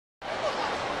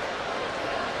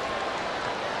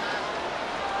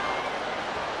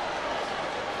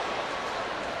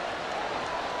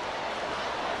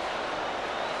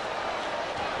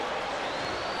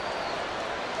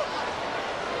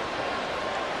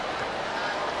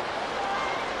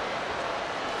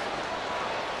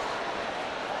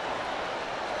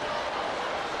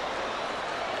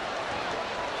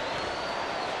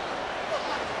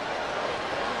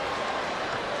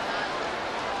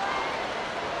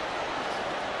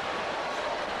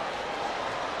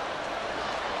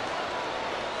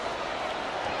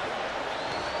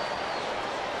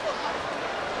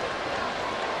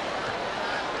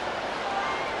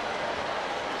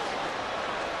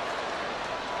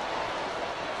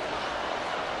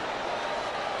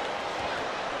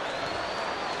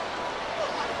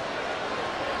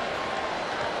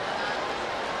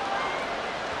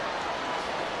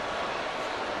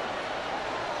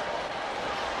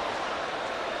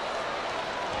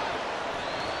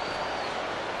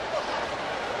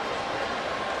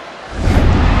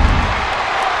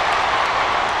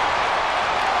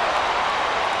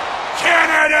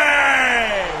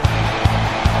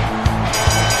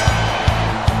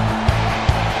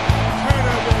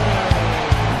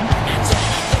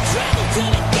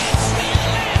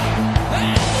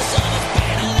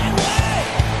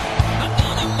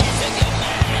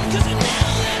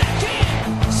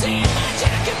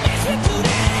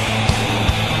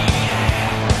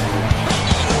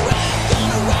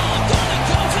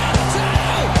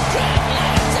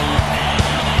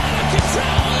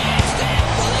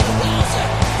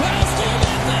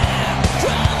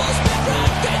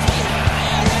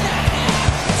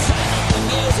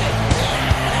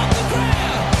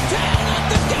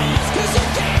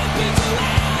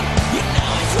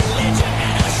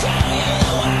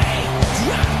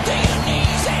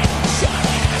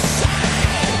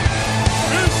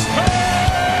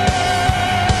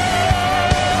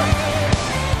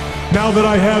now that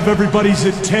I have everybody's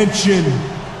attention,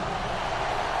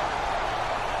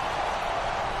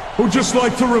 I would just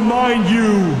like to remind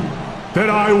you that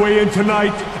I weigh in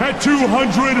tonight at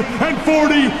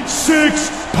 246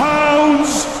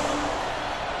 pounds.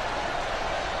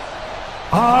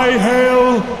 I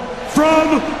hail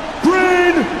from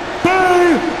Green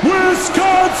Bay,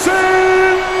 Wisconsin,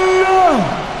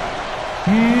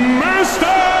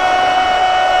 Mr.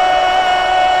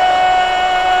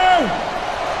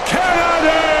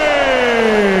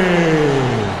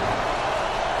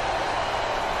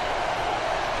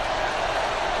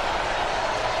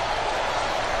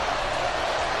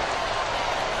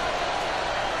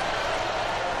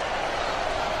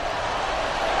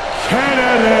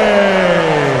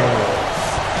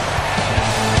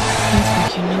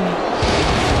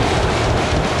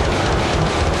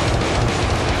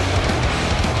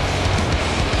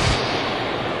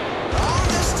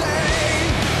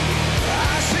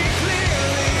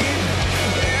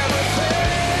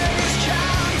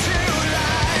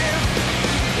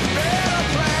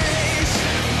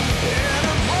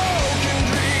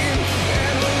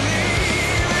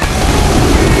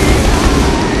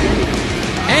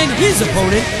 His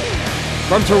opponent,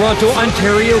 from Toronto,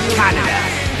 Ontario, Canada,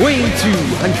 weighing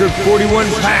 241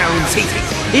 pounds,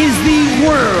 is the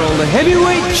World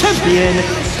Heavyweight Champion,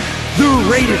 the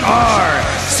Rated R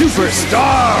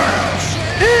Superstar,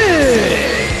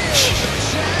 Edge!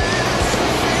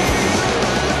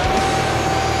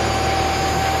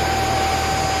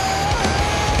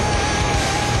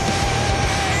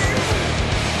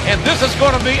 And this is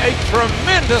going to be a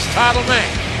tremendous title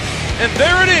match. And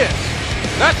there it is.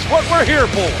 That's what we're here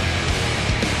for.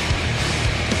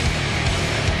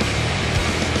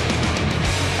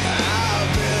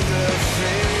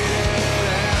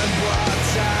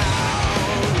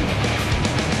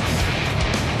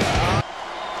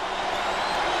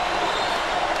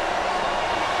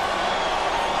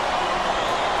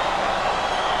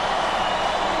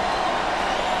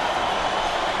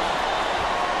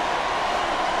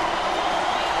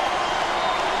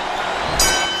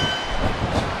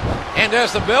 And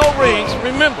as the bell rings,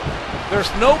 remember,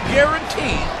 there's no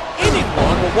guarantee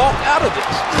anyone will walk out of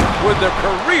this with their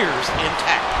careers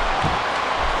intact.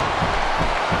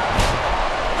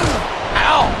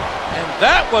 Ow! And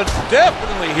that was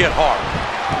definitely hit hard.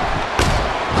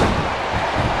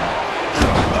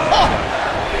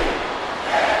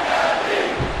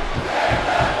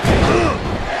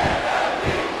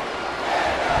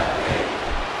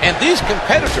 And these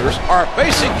competitors are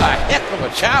facing a heck of a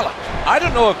challenge. I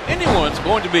don't know if anyone's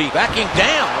going to be backing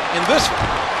down in this one.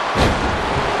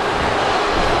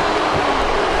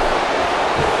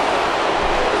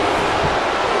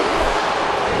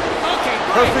 Okay,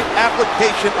 perfect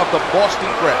application of the Boston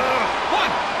Crab. 1,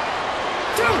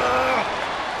 2,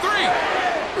 3,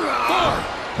 4.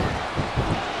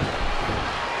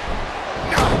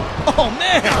 Oh,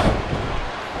 man!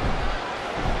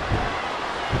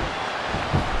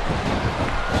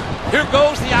 Here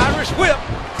goes the Irish whip.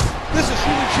 This is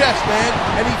shooting chess, man,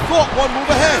 and he thought one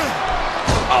move ahead.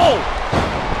 Oh!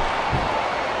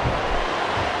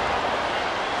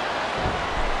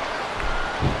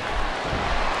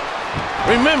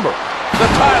 Remember, the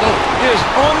title is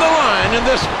on the line in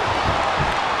this one.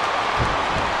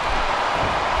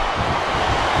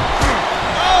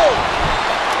 Oh!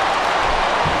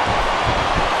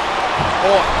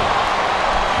 Boy.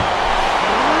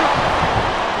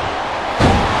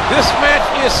 This match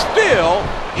is still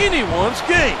anyone's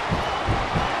game.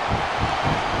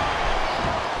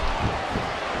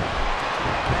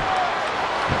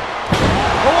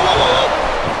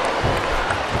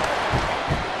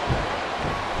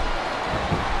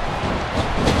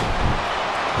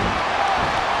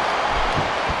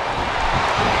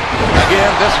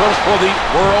 Again, this one's for the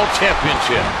World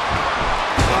Championship.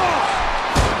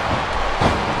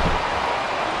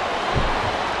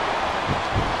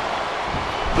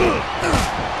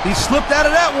 He slipped out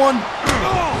of that one.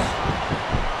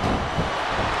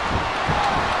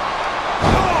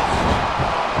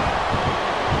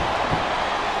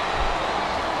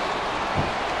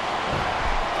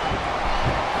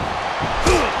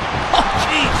 Oh,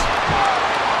 jeez.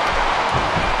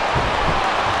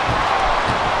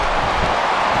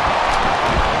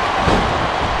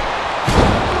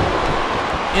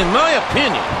 In my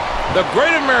opinion, the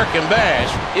Great American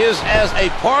Bash is as a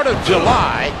part of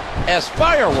July as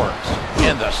fireworks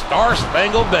in the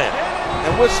Star-Spangled Banner.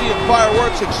 And we're seeing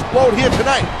fireworks explode here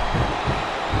tonight.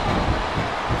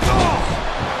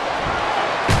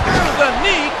 The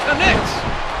knee connects.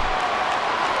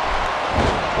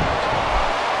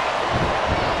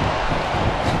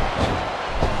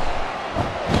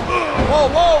 Whoa,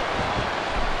 whoa.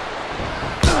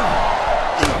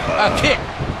 A kick.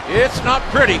 It's not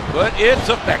pretty, but it's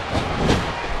effective.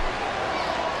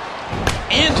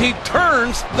 And he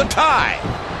turns the tide.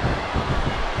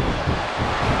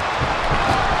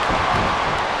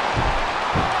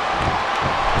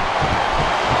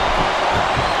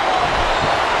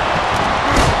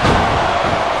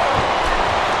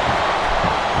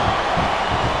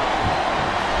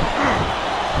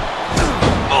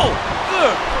 Oh,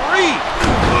 good grief.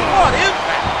 What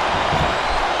impact.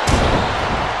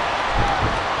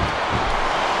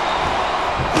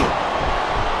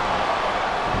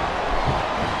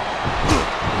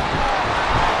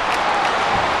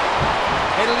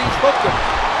 Kennedy's hooked him.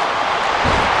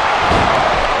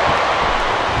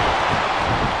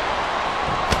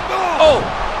 Oh,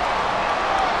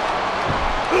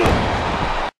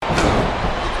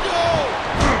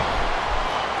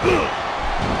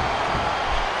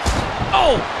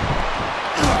 oh.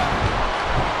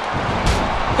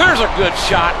 There's a good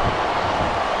shot.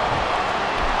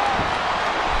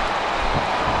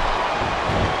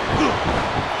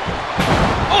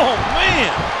 Oh,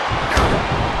 man.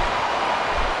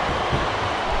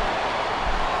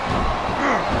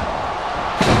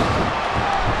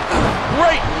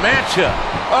 Great matchup.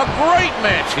 A great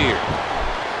match here.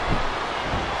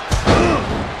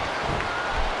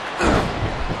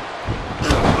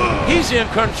 He's in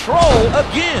control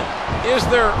again. Is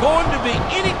there going to be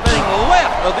anything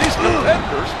left of these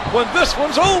competitors when this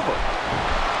one's over?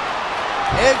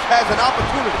 Edge has an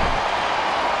opportunity.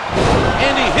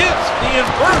 And he hits the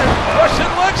inverted Russian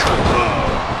leg sweep.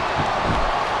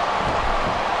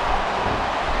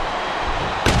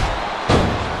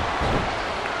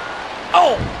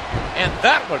 Oh, and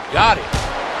that one got him.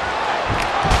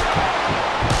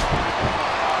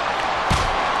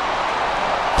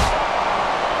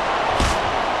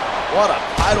 What a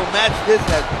title match this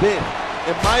has been.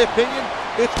 In my opinion,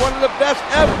 it's one of the best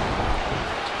ever.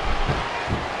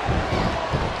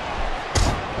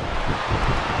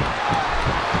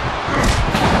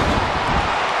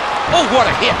 Oh, what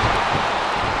a hit.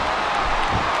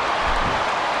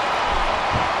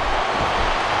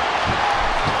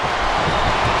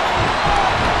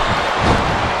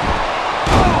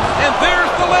 And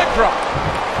there's the leg drop.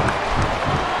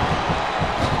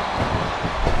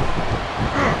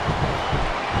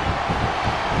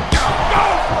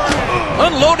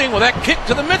 Unloading with that kick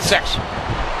to the midsection.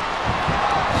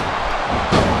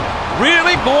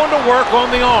 Really going to work on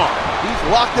the arm. He's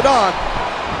locked it on,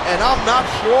 and I'm not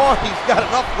sure he's got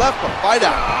enough left to fight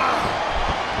out.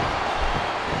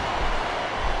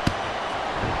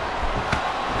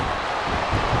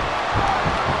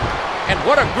 And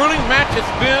what a grueling match it's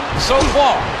been so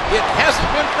far. It hasn't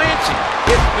been fancy.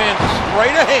 It's been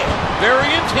straight ahead,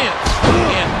 very intense,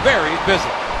 and very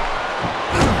physical.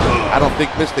 I don't think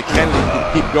Mr. Kennedy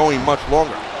can keep going much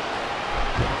longer.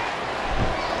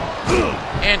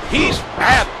 And he's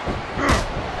rattled.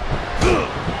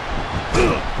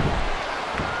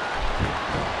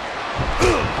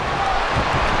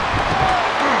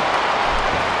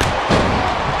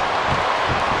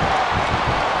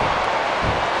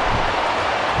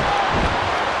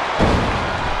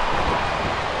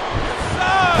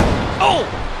 Oh!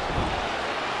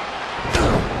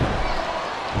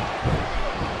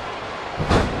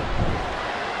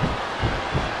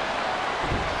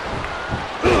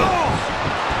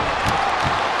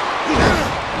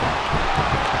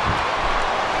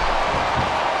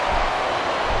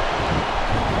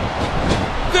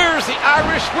 There's the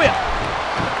Irish whip.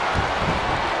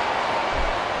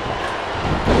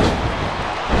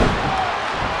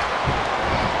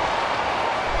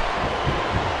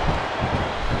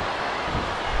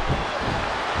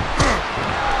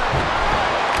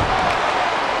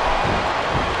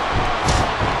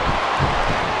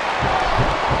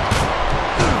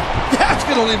 That's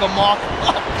gonna leave a mark.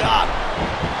 Oh, God.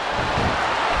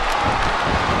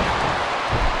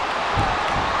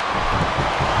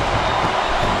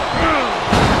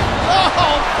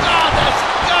 Oh, God, that's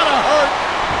gotta hurt.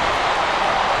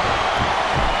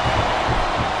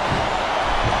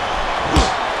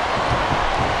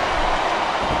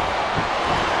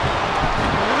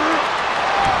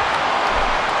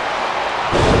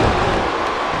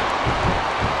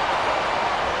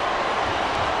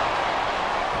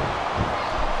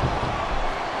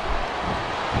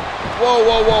 Whoa,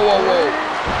 whoa, whoa, whoa, whoa.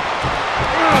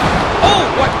 Oh,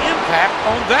 what impact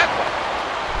on that one.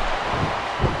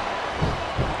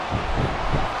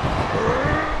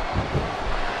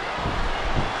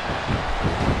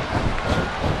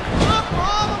 Look,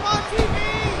 Mom, I'm on TV.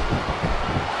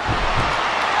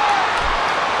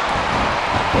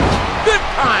 Good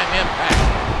time impact.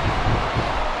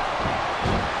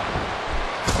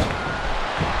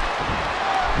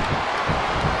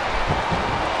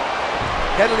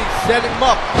 Kennedy set him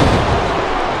up.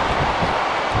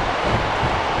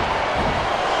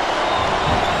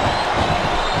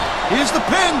 Here's the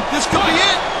pin. This could be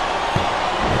it.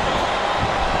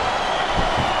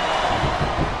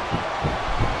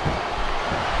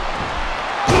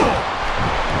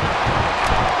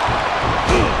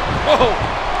 Whoa,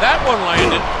 that one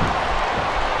landed.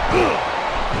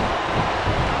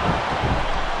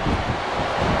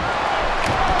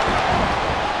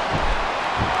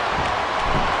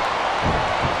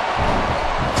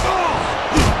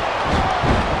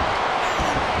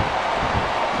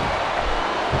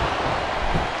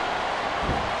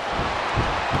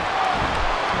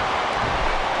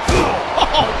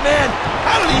 Oh, man,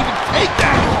 how did he even take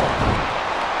that?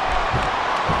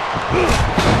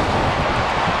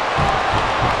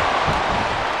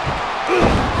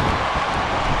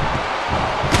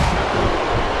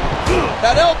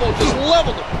 That elbow just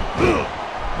leveled him.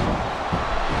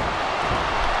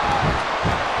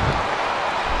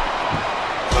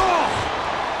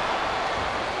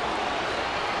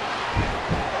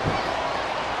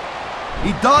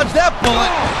 He dodged that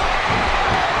bullet.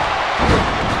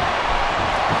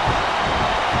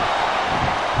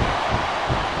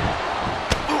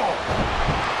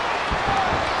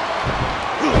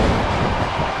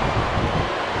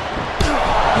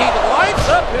 He lights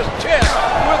up his chest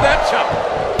with that chop.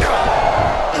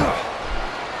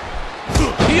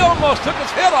 He almost took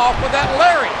his head off with that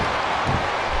lariat.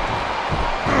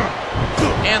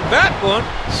 And that one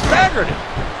staggered him.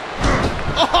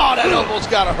 Oh, that elbow's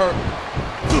gotta hurt.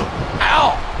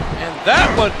 Ow! And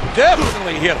that one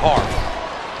definitely hit hard.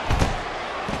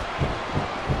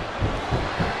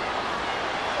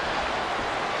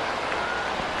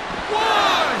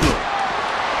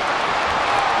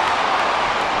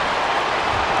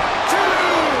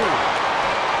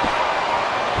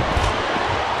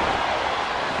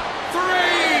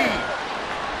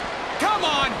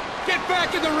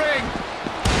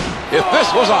 If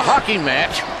this was a hockey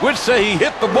match, we'd say he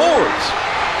hit the boards.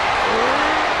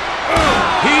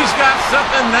 He's got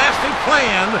something nasty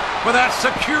planned for that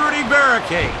security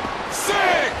barricade.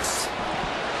 6!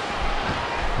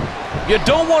 You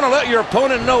don't want to let your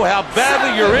opponent know how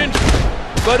badly you're injured,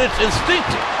 but it's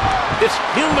instinctive. It's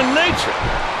human nature.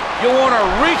 You want to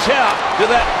reach out to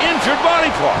that injured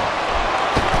body part.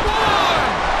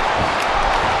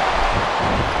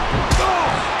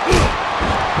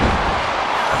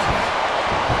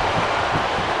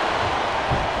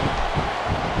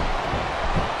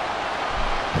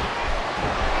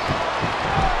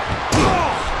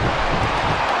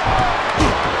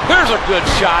 There's a good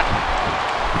shot.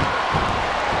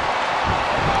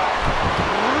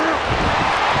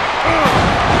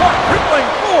 Crippling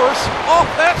force off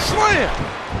that slam.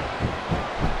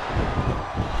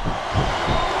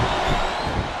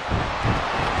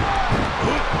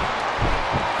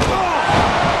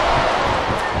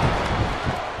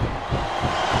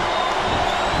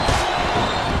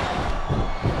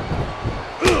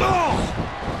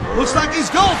 Looks like he's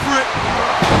going for it.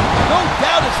 No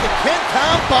doubt it's the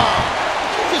 10-time bomb.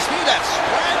 Did you just hear that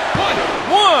slam?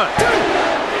 One.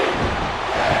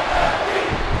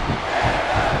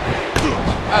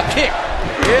 A kick.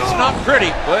 It's not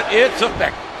pretty, but it's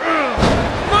effective.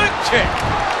 Good kick.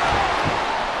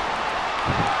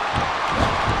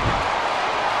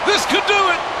 This could do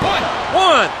it. One.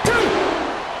 One.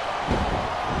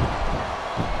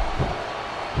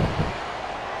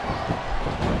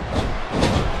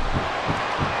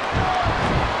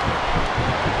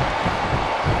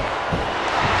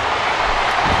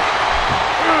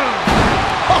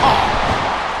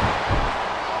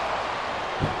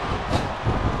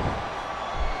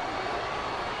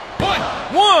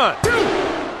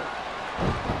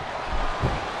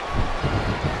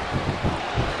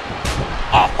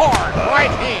 A hard right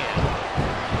hand.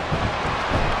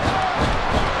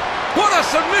 What a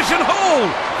submission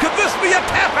hold. Could this be a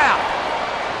tap out?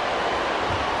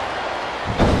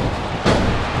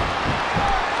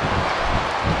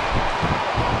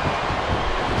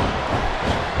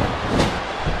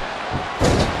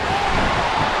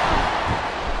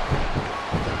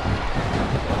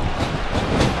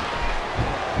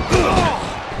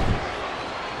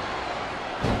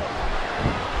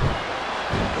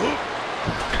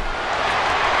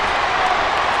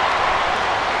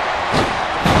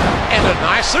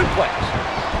 Nice suplex.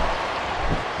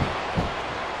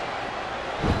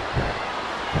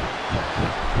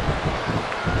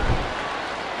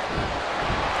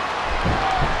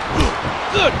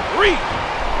 Good grief.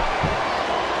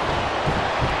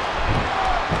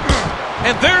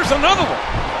 And there's another one.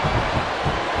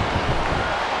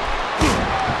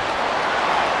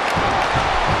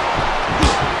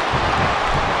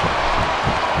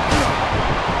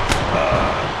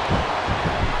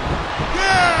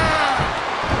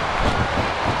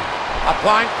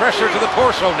 Applying pressure to the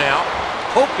torso now,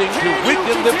 hoping to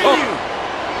weaken the opponent.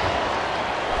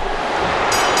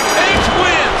 Edge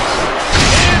wins!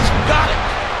 Edge got it!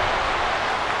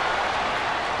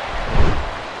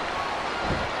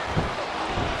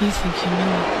 You think you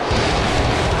know it?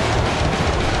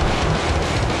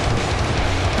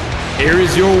 Here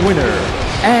is your winner,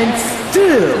 and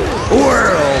still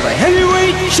World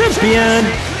Heavyweight Champion,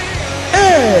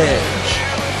 Edge!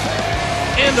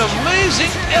 An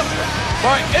amazing effort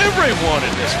by everyone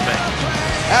in this match.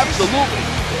 Absolutely.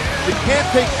 You can't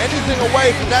take anything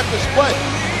away from that display,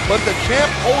 but the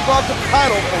champ holds on to the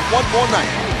title for one more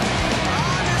night.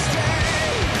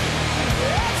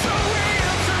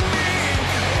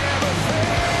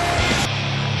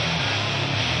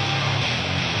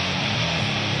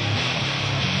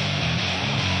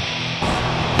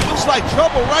 Looks like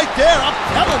trouble right there, I'm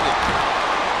telling you.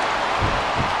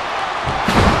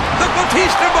 The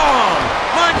Batista Bomb!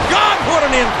 My God, what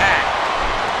an impact!